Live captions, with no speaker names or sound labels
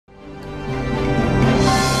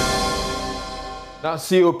Now,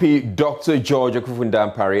 COP Dr. George Akuffo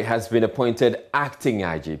Dampare has been appointed acting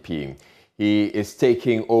IGP. He is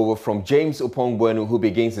taking over from James Opongbuenu, who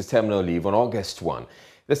begins his terminal leave on August 1.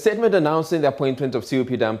 The statement announcing the appointment of COP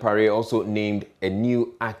Dampare also named a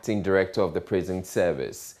new acting director of the prison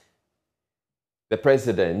service. The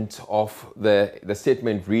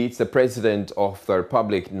statement reads, the President of the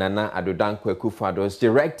Republic, Nana Addo Dankwa Akufo-Addo, has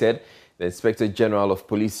directed the Inspector General of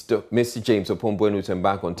Police, Mr. James Opongbuenu, to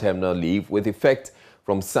embark on terminal leave with effect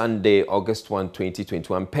from Sunday, August 1,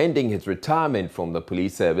 2021, pending his retirement from the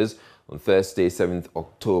police service on Thursday, 7th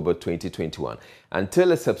October 2021,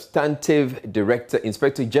 until a substantive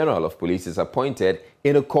Inspector General of Police is appointed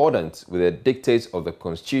in accordance with the dictates of the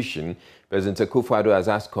Constitution. President Akufo-Addo has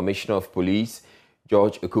asked Commissioner of Police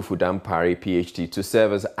George Akuffo Dampare, PhD, to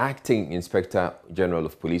serve as Acting Inspector General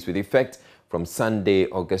of Police with effect from Sunday,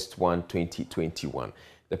 August 1, 2021.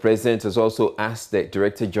 The President has also asked the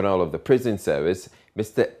Director General of the Prison Service,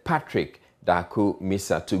 Mr. Patrick Daku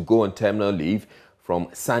Misa, to go on terminal leave from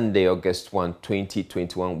Sunday, August 1,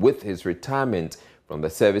 2021, with his retirement from the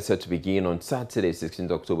service set to begin on Saturday,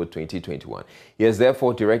 16th October 2021. He has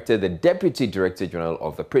therefore directed the Deputy Director General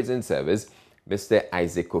of the Prison Service, Mr.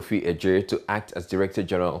 Isaac Kofi Ejire, to act as Director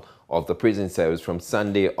General of the Prison Service from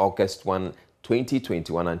Sunday, August 1,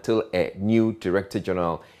 2021, until a new Director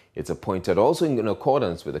General is appointed, also in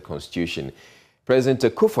accordance with the Constitution. President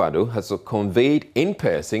Akufo-Addo has conveyed in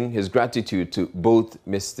person his gratitude to both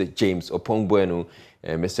Mr. James Opongbuenu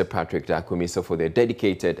and Mr. Patrick Daku Misa for their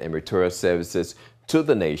dedicated and meritorious services to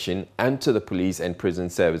the nation and to the police and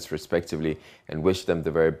prison service respectively, and wish them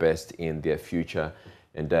the very best in their future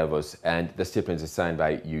endeavors. And the statement is signed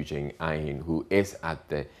by Eugene Ahin, who is at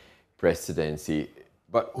the presidency.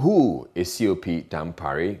 But who is COP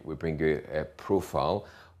Dampare? We bring you a profile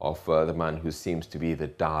of the man who seems to be the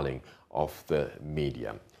darling of the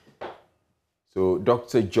media. So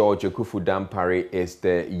Dr. George Akuffo Dampare is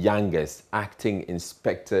the youngest acting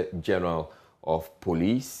Inspector General of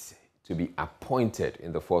Police to be appointed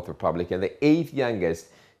in the Fourth Republic, and the 8th youngest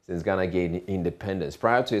since Ghana gained independence.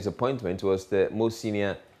 Prior to his appointment, he was the most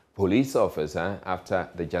senior police officer after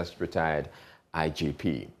the just retired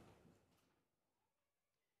IGP.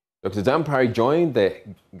 Dr. Dampare joined the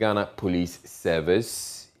Ghana Police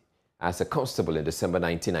Service as a constable in December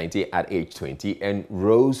 1990 at age 20 and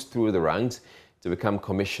rose through the ranks to become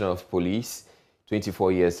Commissioner of Police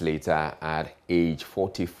 24 years later at age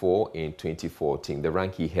 44 in 2014, the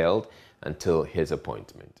rank he held until his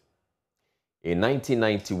appointment. In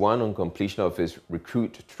 1991, on completion of his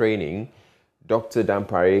recruit training, Dr.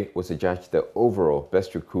 Dampare was adjudged the overall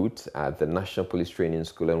best recruit at the National Police Training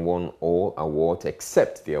School and won all awards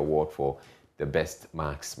except the award for the best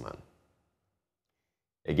marksman.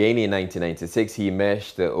 Again, in 1996, he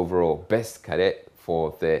emerged the overall best cadet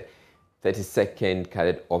for the 32nd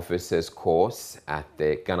Cadet Officers course at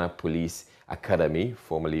the Ghana Police Academy,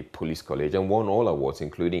 formerly Police College, and won all awards,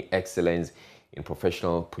 including excellence in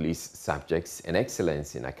professional police subjects and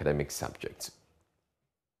excellence in academic subjects.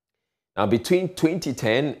 Now, between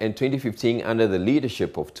 2010 and 2015, under the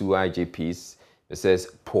leadership of two IGPs,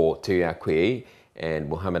 Mrs. Paul Teriakwe and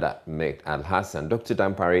Mohammed Ahmed Al-Hassan, Dr.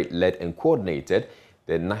 Dampare led and coordinated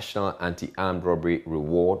the National Anti-Armed Robbery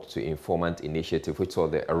Reward to Informant Initiative, which saw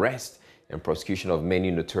the arrest and prosecution of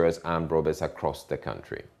many notorious armed robbers across the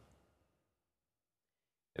country.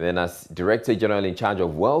 And then as Director General in charge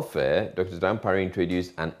of welfare, Dr. Dampare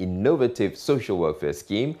introduced an innovative social welfare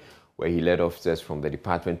scheme where he led officers from the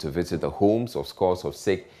department to visit the homes of scores of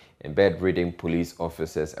sick and bedridden police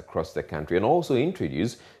officers across the country, and also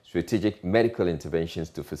introduced strategic medical interventions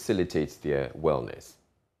to facilitate their wellness.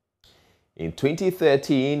 In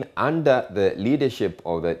 2013, under the leadership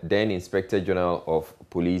of the then Inspector General of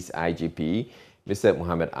Police IGP, Mr.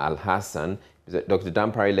 Mohammed Al-Hassan, Dr.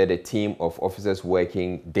 Dampare led a team of officers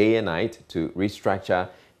working day and night to restructure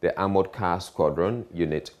the Armored Car Squadron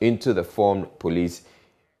unit into the formed police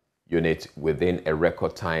unit within a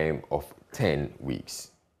record time of 10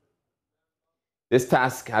 weeks. This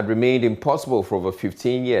task had remained impossible for over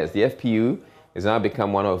 15 years. The FPU has now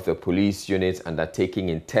become one of the police units undertaking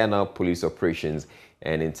internal police operations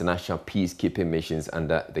and international peacekeeping missions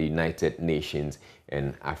under the United Nations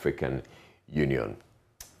and African Union.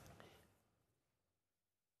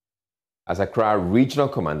 As Accra Regional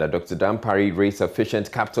Commander, Dr. Dampare raised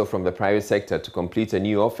sufficient capital from the private sector to complete a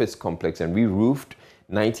new office complex and re-roofed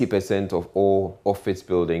 90% of all office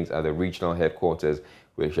buildings at the regional headquarters,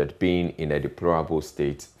 which had been in a deplorable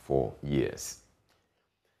state for years.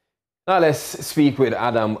 Now let's speak with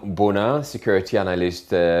Adam Bona, security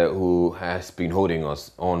analyst who has been holding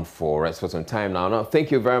us on for some time now. Now,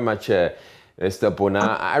 thank you very much, Mr.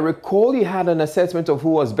 Bona, I recall you had an assessment of who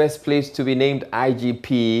was best placed to be named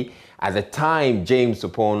IGP at the time James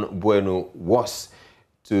Bueno was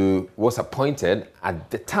appointed.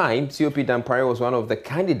 At the time, COP Dampare was one of the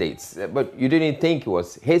candidates, but you didn't think it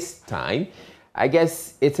was his time. I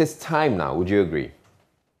guess it's his time now. Would you agree?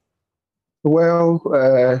 Well,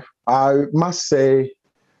 I must say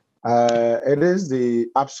it is the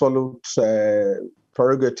absolute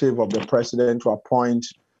prerogative of the president to appoint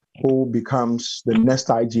who becomes the next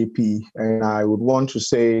IGP. And I would want to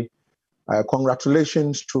say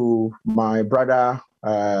congratulations to my brother,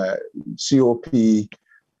 COP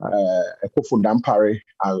Akuffo Dampare,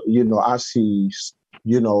 as he's,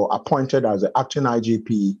 appointed as the acting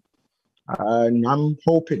IGP. And I'm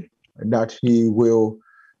hoping that he will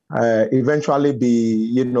eventually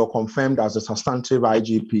be, confirmed as a substantive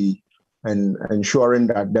IGP, and ensuring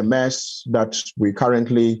that the mess that we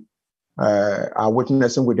currently are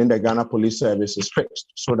witnessing within the Ghana Police Service is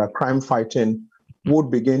fixed, so that crime fighting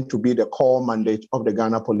would begin to be the core mandate of the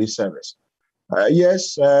Ghana Police Service.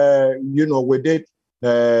 Yes, we did,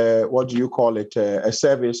 a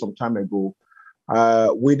survey some time ago.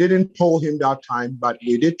 We didn't poll him that time, but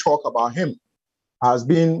we did talk about him as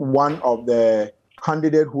being one of the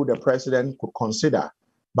candidates who the president could consider.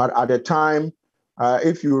 But at the time,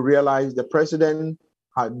 if you realize the president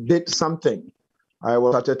did something, it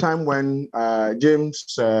was at a time when James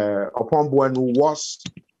Bueno was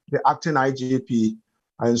the acting IGP.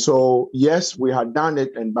 And so, yes, we had done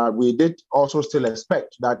it, but we did also still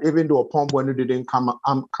expect that even though Bueno didn't come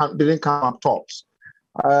up tops,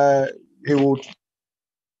 he would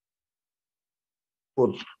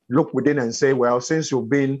look within and say, well, since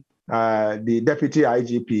you've been the deputy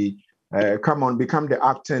IGP, come on, become the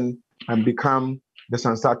acting and become the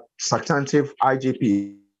substantive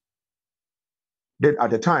IGP did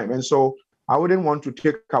at the time. And so I wouldn't want to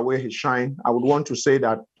take away his shine. I would want to say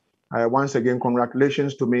that once again,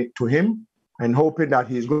 congratulations to him, and hoping that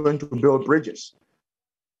he's going to build bridges.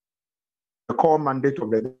 The core mandate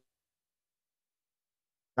of the...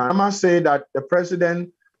 I must say that the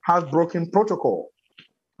president has broken protocol.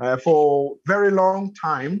 For a very long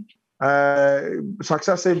time,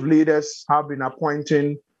 successive leaders have been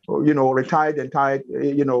appointing, retired and tired,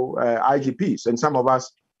 IGPs, and some of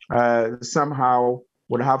us somehow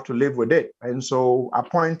would have to live with it. And so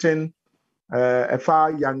appointing a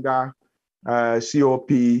far younger COP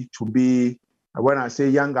to be, when I say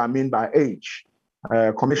younger, I mean by age,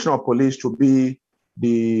 Commissioner of Police to be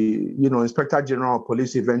the, Inspector General of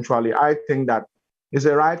Police eventually, I think that is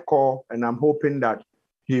a right call, and I'm hoping that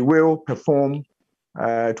he will perform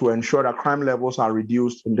to ensure that crime levels are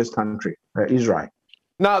reduced in this country, Israel.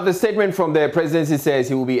 Now, the statement from the presidency says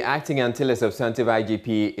he will be acting until a substantive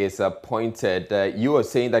IGP is appointed. You are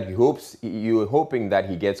saying that you're hoping that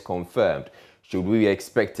he gets confirmed. Should we be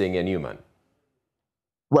expecting a new man?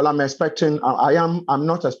 Well, I'm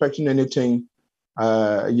not expecting anything,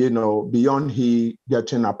 beyond he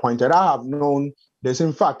getting appointed. I have known this.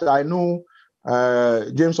 In fact, I know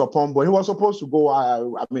James Bueno, he was supposed to go,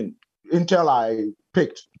 Intel I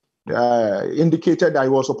picked indicated that he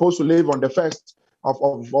was supposed to leave on the 1st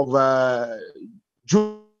of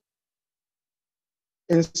June.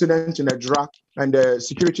 Incident in a drug and the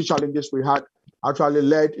security challenges we had actually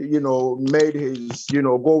made his,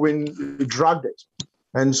 dragged it.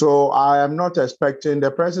 And so I am not expecting,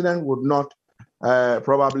 the president would not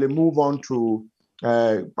probably move on to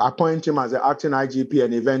appoint him as the acting IGP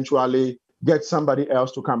and eventually get somebody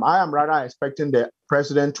else to come. I am rather expecting the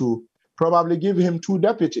president to probably give him 2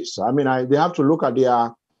 deputies. They have to look at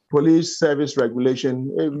their police service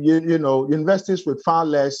regulation. Universities with far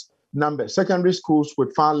less numbers, secondary schools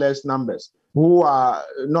with far less numbers, who are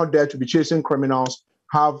not there to be chasing criminals,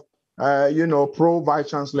 have, pro-vice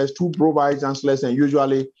chancellors, 2 pro-vice chancellors, and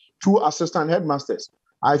usually 2 assistant headmasters.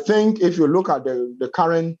 I think if you look at the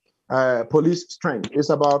current police strength, it's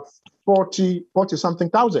about 40-something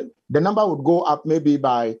thousand. The number would go up maybe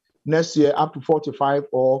by next year up to 45,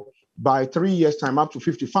 or by 3 years' time up to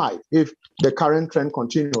 55 if the current trend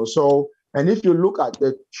continues. So, and if you look at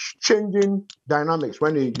the changing dynamics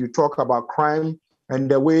when you talk about crime and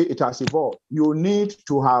the way it has evolved, you need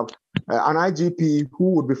to have an IGP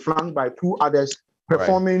who would be flanked by 2 others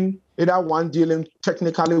performing, either one dealing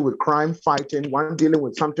technically with crime fighting, one dealing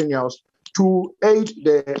with something else, to aid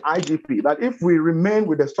the IGP. But if we remain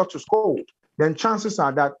with the status quo, then chances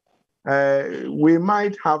are that we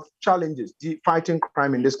might have challenges fighting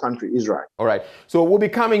crime in this country, Israel. All right. So we'll be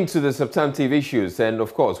coming to the substantive issues and,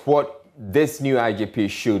 of course, what this new IGP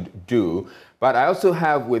should do. But I also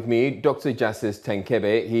have with me Dr. Justice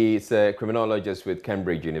Tenkebe. He's a criminologist with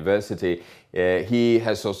Cambridge University. He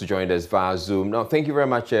has also joined us via Zoom. Now, thank you very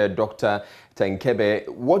much, Dr. Tenkebe.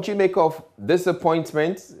 What do you make of this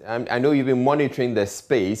appointment? I know you've been monitoring the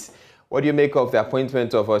space. What do you make of the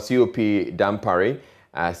appointment of COP Dampare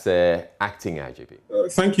as acting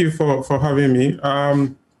IGP? Thank you for having me.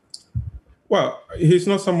 Well, he's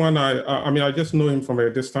not someone I mean, I just know him from a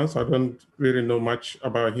distance. I don't really know much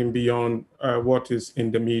about him beyond what is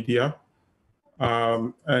in the media.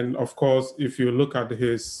 And of course, if you look at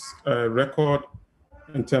his record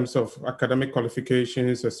in terms of academic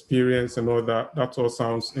qualifications, experience, and all that, that all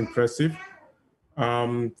sounds impressive.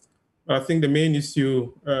 But I think the main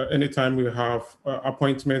issue, anytime we have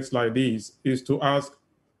appointments like these, is to ask,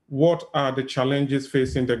 what are the challenges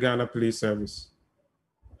facing the Ghana Police Service?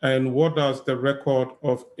 And what does the record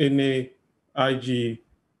of any IG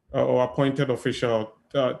or appointed official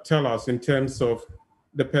tell us in terms of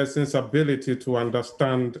the person's ability to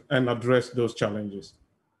understand and address those challenges?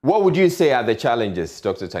 What would you say are the challenges,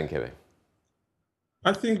 Dr. Tenkebe?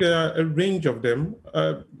 I think there are a range of them,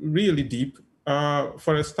 really deep.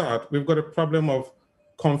 For a start, we've got a problem of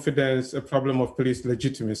confidence, a problem of police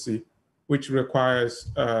legitimacy, which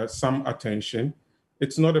requires some attention.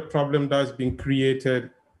 It's not a problem that's been created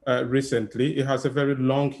recently. It has a very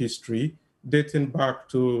long history, dating back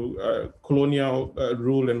to colonial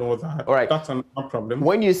rule and all that. All right. That's a problem.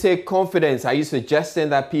 When you say confidence, are you suggesting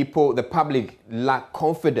that the public lack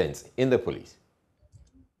confidence in the police?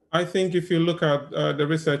 I think if you look at the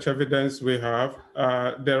research evidence we have,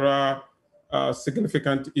 there are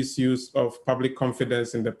significant issues of public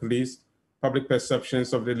confidence in the police, public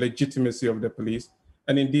perceptions of the legitimacy of the police.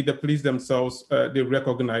 And indeed, the police themselves, they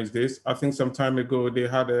recognize this. I think some time ago, they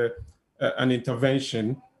had an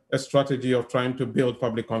intervention, a strategy of trying to build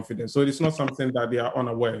public confidence. So it's not something that they are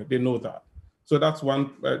unaware. They know that. So that's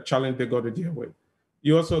one challenge they got to deal with.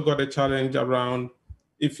 You also got a challenge around,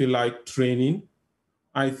 if you like, training.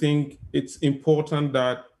 I think it's important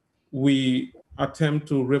that we attempt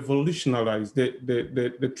to revolutionize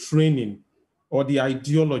the training or the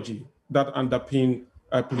ideology that underpin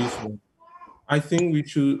police work. I think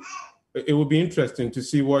it would be interesting to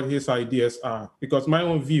see what his ideas are, because my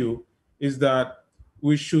own view is that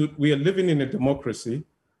we are living in a democracy,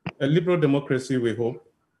 a liberal democracy, we hope.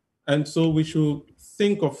 And so we should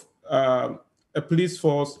think of a police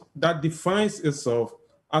force that defines itself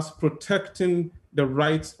as protecting the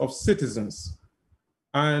rights of citizens.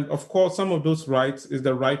 And of course, some of those rights is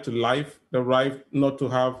the right to life, the right not to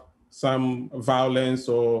have some violence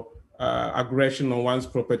or aggression on one's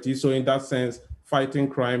property. So in that sense, fighting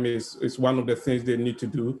crime is one of the things they need to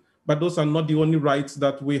do. But those are not the only rights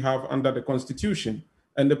that we have under the Constitution.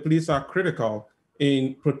 And the police are critical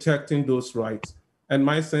in protecting those rights. And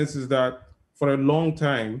my sense is that for a long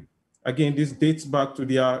time, again, this dates back to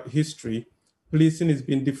their history, policing has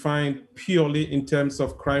been defined purely in terms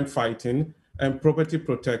of crime fighting and property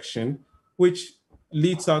protection, which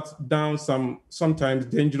leads us down sometimes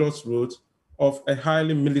dangerous roads of a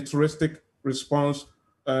highly militaristic response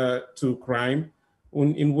to crime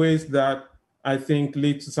in ways that I think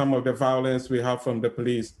lead to some of the violence we have from the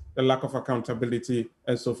police, the lack of accountability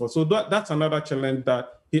and so forth. So that's another challenge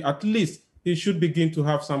that he should begin to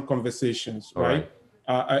have some conversations, right?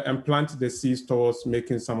 And plant the seeds towards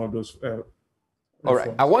making some of those All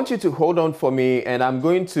right, I want you to hold on for me, and I'm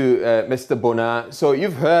going to Mr. Bona. So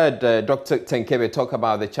you've heard Dr. Tenkebe talk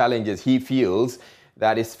about the challenges he feels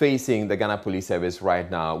that is facing the Ghana Police Service right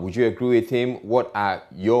now. Would you agree with him? What are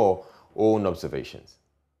your own observations?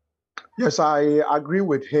 Yes, I agree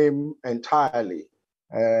with him entirely.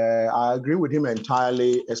 I agree with him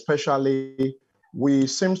entirely, especially we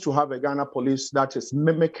seem to have a Ghana police that is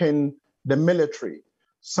mimicking the military.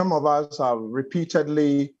 Some of us have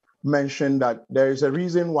repeatedly mentioned that there is a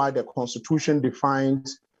reason why the Constitution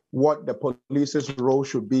defines what the police's role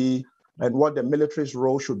should be and what the military's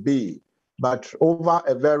role should be. But over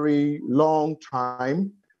a very long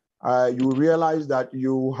time, you realize that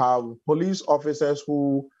you have police officers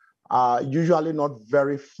who are usually not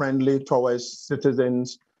very friendly towards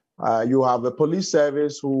citizens. You have a police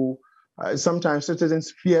service who sometimes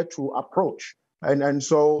citizens fear to approach. And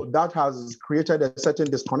so that has created a certain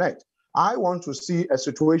disconnect. I want to see a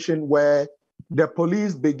situation where the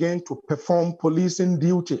police begin to perform policing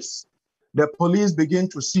duties. The police begin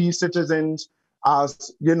to see citizens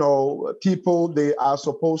as, people they are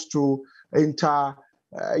supposed to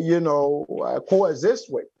coexist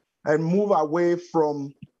with, and move away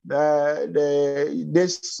from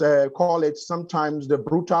call it sometimes the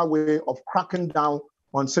brutal way of cracking down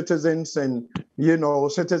on citizens, and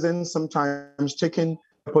citizens sometimes taking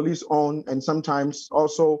police on and sometimes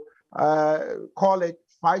also call it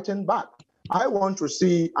fighting back. I want to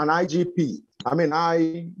see an IGP. I mean,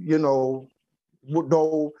 though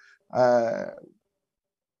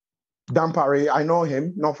Dampare, I know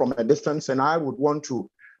him, not from a distance, and I would want to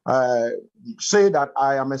say that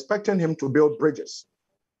I am expecting him to build bridges.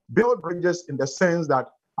 Build bridges in the sense that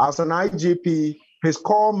as an IGP, his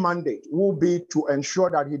core mandate will be to ensure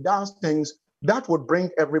that he does things that would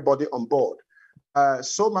bring everybody on board.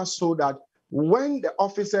 So much so that when the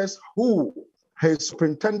officers who he's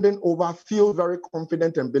superintending over feel very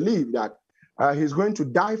confident and believe that he's going to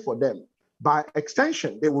die for them, by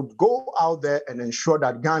extension, they would go out there and ensure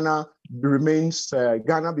that Ghana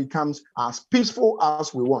becomes as peaceful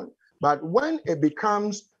as we want. But when it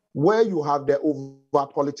becomes where you have the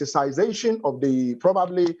over-politicization of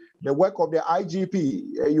probably the work of the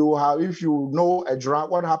IGP, you have, if you know Ejra,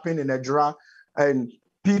 what happened in Ejra, and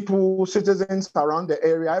people, citizens around the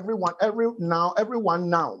area, everyone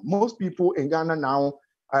now, most people in Ghana now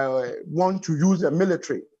want to use the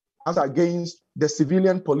military as against the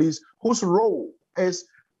civilian police, whose role is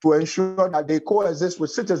to ensure that they coexist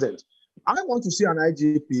with citizens. I want to see an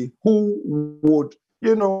IGP who would,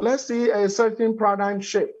 let's see a certain paradigm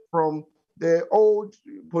shift from the old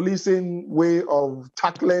policing way of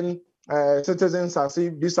tackling citizens as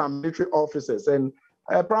if these are military officers and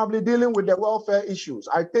probably dealing with the welfare issues.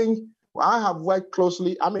 I think I have worked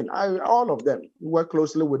closely, all of them, work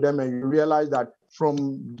closely with them, and you realize that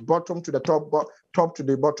from bottom to the top to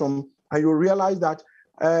the bottom, and you realize that,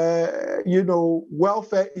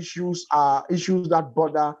 welfare issues are issues that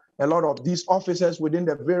bother a lot of these officers within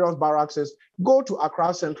the various barracks. Go to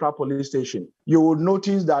Accra Central Police Station. You will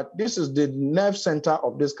notice that this is the nerve center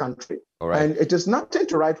of this country. All right. And it is nothing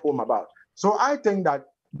to write home about. So I think that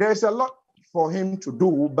there's a lot for him to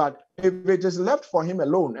do, but if it is left for him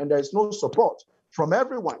alone and there is no support from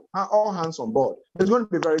everyone, all hands on board, it's going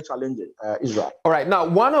to be very challenging, Israel. All right. Now,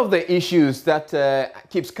 one of the issues that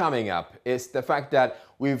keeps coming up is the fact that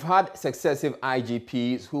we've had successive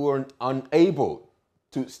IGPs who are unable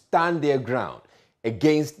to stand their ground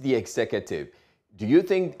against the executive. Do you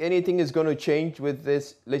think anything is going to change with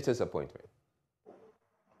this latest appointment?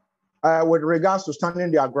 With regards to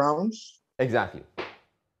standing their grounds? Exactly.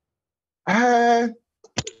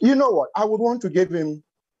 You know what? I would want to give him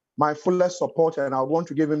my fullest support, and I would want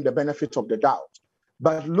to give him the benefit of the doubt.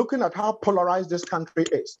 But looking at how polarized this country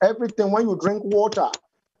is, everything, when you drink water,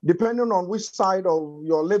 depending on which side of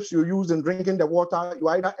your lips you use in drinking the water, you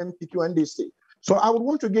either MPQ or NDC. So I would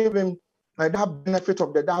want to give him that benefit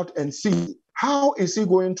of the doubt and see how is he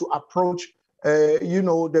going to approach,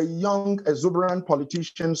 the young, exuberant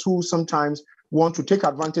politicians who sometimes want to take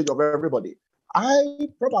advantage of everybody. I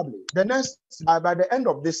probably, by the end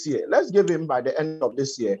of this year, let's give him by the end of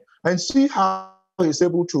this year and see how he's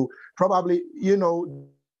able to probably,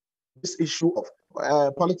 this issue of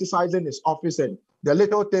politicizing his office and the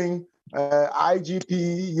little thing,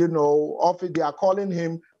 IGP, office, they are calling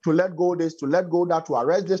him to let go this, to let go that, to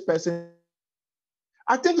arrest this person.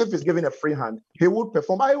 I think if he's given a free hand, he would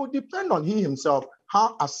perform. But it would depend on he himself,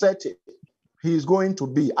 how assertive he's going to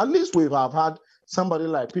be. At least we have had somebody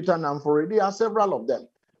like Peter Namfori. There are several of them.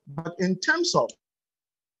 But in terms of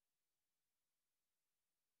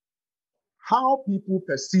how people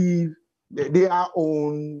perceive their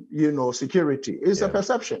own, security, it's a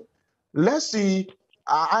perception. Let's see,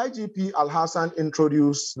 IGP Al-Hassan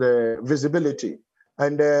introduced the visibility.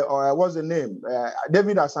 And what's the name?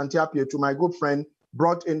 David Asante-Appiah, to my good friend,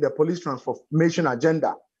 brought in the police transformation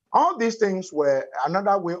agenda. All these things were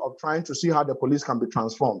another way of trying to see how the police can be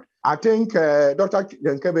transformed. I think Dr.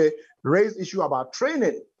 Dankebe raised issue about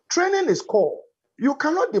training. Training is core. You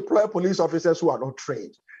cannot deploy police officers who are not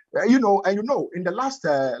trained. In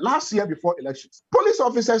the last year before elections, police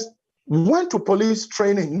officers went to police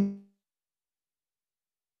training.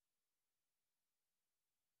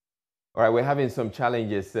 All right, we're having some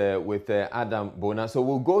challenges with Adam Bona. So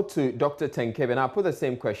we'll go to Dr. Dankebe, and I'll put the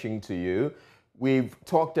same question to you. We've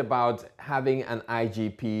talked about having an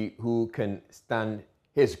IGP who can stand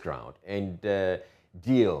his ground and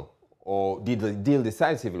deal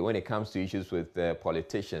decisively when it comes to issues with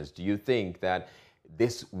politicians. Do you think that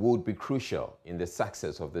this would be crucial in the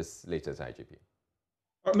success of this latest IGP?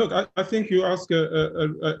 Look, I think you ask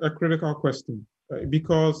a critical question,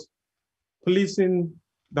 because policing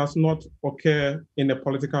does not occur in a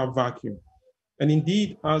political vacuum. And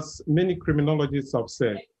indeed, as many criminologists have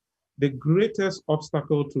said, the greatest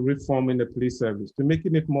obstacle to reforming the police service, to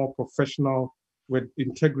making it more professional with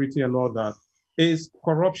integrity and all that, is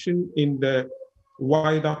corruption in the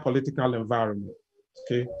wider political environment.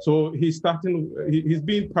 Okay, so he's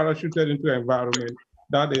being parachuted into an environment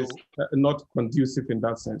that is not conducive in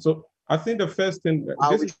that sense. So I think the first thing,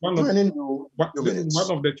 this is one of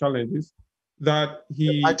the challenges that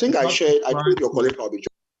he... I think I believe your colleague will be...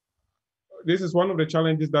 This is one of the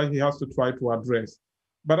challenges that he has to try to address.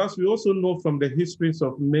 But as we also know from the histories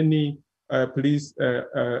of many police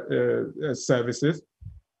services,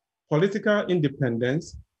 political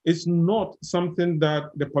independence is not something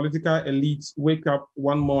that the political elites wake up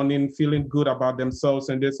one morning feeling good about themselves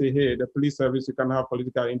and they say, hey, the police service, you can have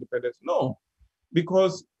political independence. No,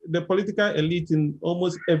 because the political elite in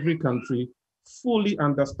almost every country fully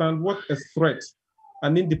understand what a threat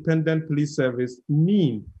an independent police service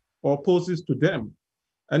means or poses to them.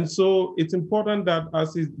 And so it's important that,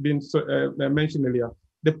 as has been mentioned earlier,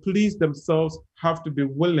 the police themselves have to be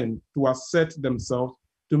willing to assert themselves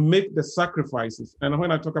to make the sacrifices. And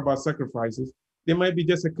when I talk about sacrifices, they might be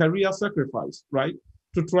just a career sacrifice, right?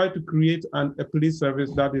 To try to create a police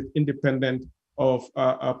service that is independent of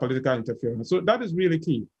political interference. So that is really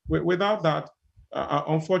key. Without that,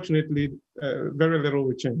 unfortunately, very little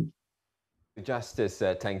will change. Justice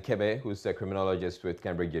Tankebe, who's a criminologist with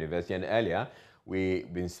Cambridge University, and earlier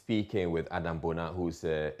we've been speaking with Adam Bona, who's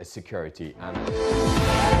a security analyst.